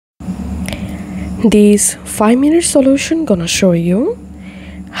This 5-minute solution gonna show you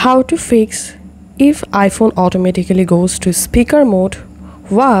how to fix if iPhone automatically goes to speaker mode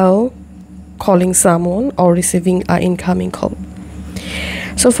while calling someone or receiving an incoming call.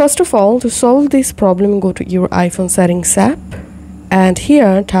 So first of all, to solve this problem, go to your iPhone settings app and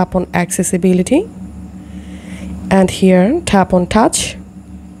here tap on accessibility and here tap on touch.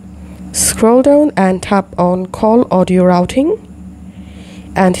 Scroll down and tap on call audio routing,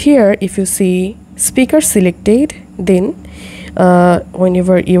 and here if you see speaker selected, then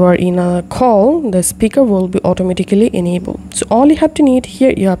whenever you are in a call, the speaker will be automatically enabled. So all you have to need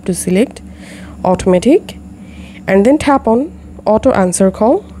here, you have to select automatic and then tap on auto answer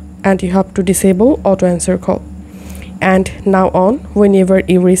call, and you have to disable auto answer call. And now on, whenever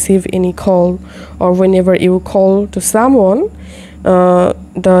you receive any call or whenever you call to someone,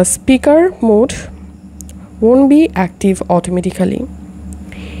 the speaker mode won't be active automatically.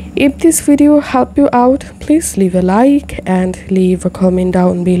 If this video helped you out, please leave a like and leave a comment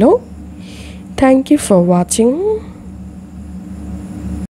down below. Thank you for watching.